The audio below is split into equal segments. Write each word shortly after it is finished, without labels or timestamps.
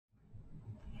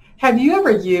Have you ever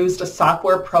used a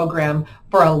software program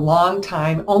for a long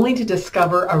time only to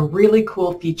discover a really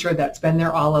cool feature that's been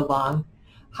there all along?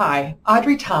 Hi,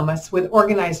 Audrey Thomas with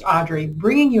Organized Audrey,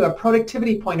 bringing you a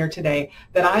productivity pointer today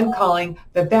that I'm calling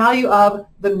the value of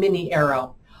the mini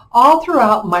arrow. All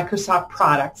throughout Microsoft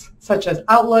products such as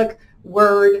Outlook,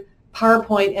 Word,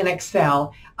 PowerPoint, and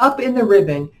Excel, up in the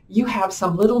ribbon you have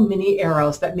some little mini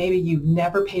arrows that maybe you've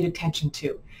never paid attention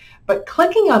to. But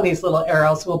clicking on these little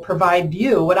arrows will provide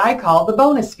you what I call the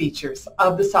bonus features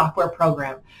of the software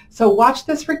program. So watch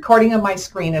this recording on my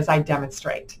screen as I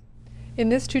demonstrate. In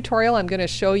this tutorial, I'm going to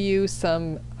show you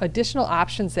some additional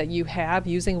options that you have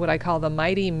using what I call the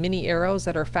mighty mini arrows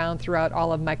that are found throughout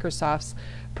all of Microsoft's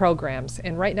programs.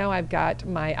 And right now I've got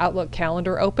my Outlook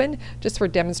calendar open just for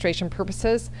demonstration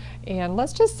purposes. And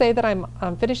let's just say that I'm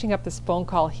finishing up this phone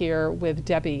call here with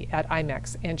Debbie at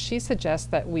IMEX, and she suggests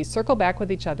that we circle back with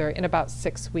each other in about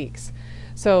 6 weeks.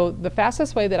 So the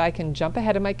fastest way that I can jump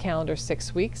ahead of my calendar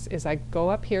 6 weeks is I go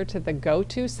up here to the Go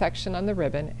To section on the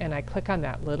ribbon and I click on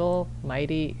that little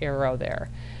mighty arrow there.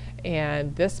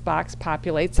 And this box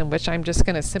populates, in which I'm just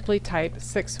going to simply type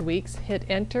 6 weeks, hit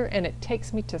enter, and it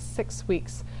takes me to 6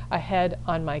 weeks ahead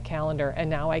on my calendar. And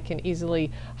now I can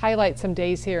easily highlight some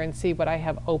days here and see what I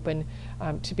have open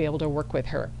to be able to work with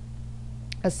her.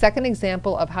 A second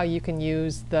example of how you can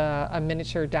use a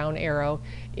miniature down arrow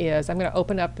is I'm going to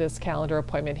open up this calendar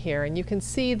appointment here, and you can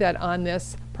see that on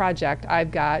this project I've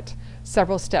got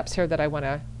several steps here that I want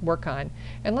to work on.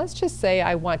 And let's just say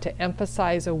I want to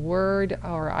emphasize a word,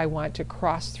 or I want to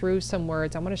cross through some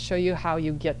words. I want to show you how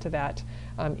you get to that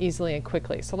easily and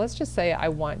quickly. So let's just say I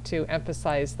want to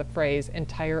emphasize the phrase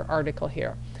entire article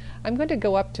here. I'm going to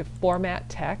go up to Format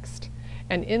Text.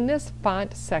 And in this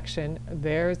font section,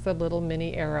 there's the little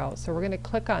mini arrow. So we're going to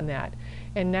click on that.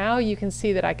 And now you can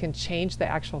see that I can change the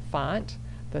actual font,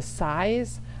 the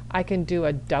size. I can do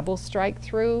a double strike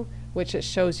through, which it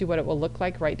shows you what it will look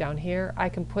like right down here. I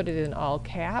can put it in all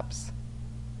caps.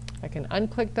 I can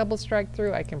unclick double strike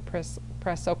through. I can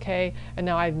press OK. And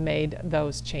now I've made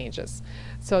those changes.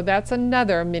 So that's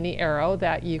another mini arrow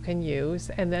that you can use.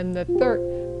 And then the third,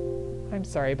 I'm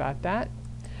sorry about that.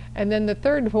 And then the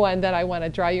third one that I want to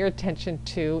draw your attention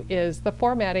to is the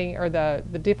formatting, or the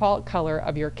default color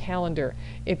of your calendar.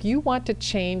 If you want to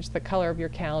change the color of your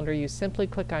calendar, you simply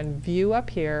click on View up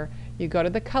here, you go to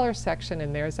the color section,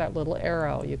 and there's that little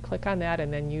arrow. You click on that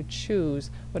and then you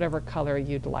choose whatever color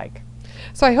you'd like.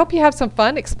 So I hope you have some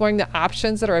fun exploring the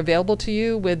options that are available to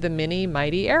you with the mini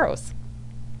mighty arrows.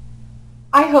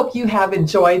 I hope you have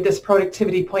enjoyed this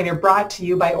productivity pointer brought to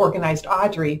you by Organized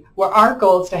Audrey, where our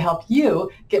goal is to help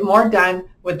you get more done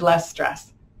with less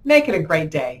stress. Make it a great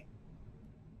day.